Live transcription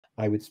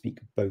I would speak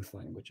both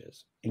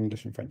languages,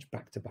 English and French,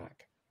 back to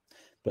back,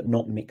 but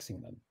not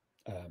mixing them.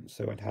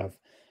 So I'd have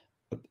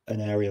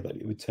an area that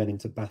it would turn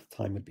into bath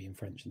time would be in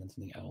French and then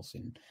something else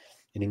in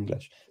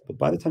English. But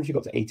by the time she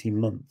got to 18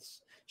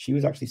 months, she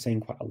was actually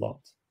saying quite a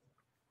lot.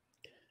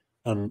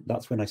 And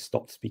that's when I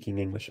stopped speaking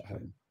English at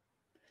home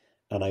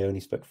and I only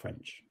spoke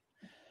French.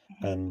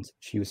 And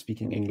she was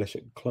speaking English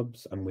at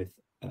clubs and with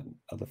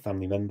other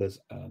family members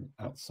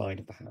outside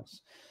of the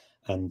house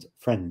and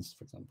friends,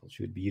 for example.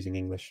 She would be using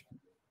English.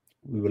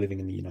 We were living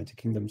in the United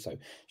Kingdom, so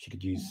she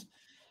could use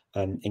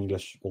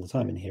English all the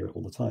time and hear it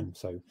all the time.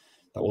 So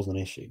that wasn't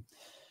an issue.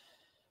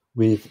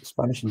 With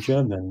Spanish and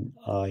German,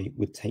 I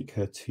would take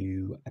her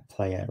to a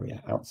play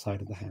area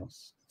outside of the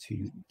house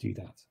to do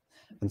that.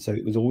 And so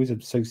it was always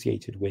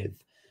associated with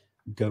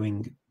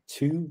going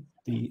to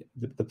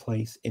the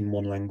place in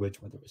one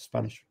language, whether it was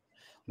Spanish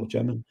or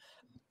German,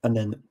 and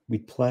then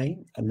we'd play,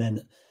 and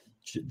then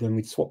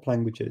we'd swap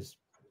languages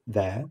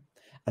there,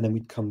 and then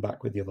we'd come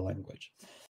back with the other language.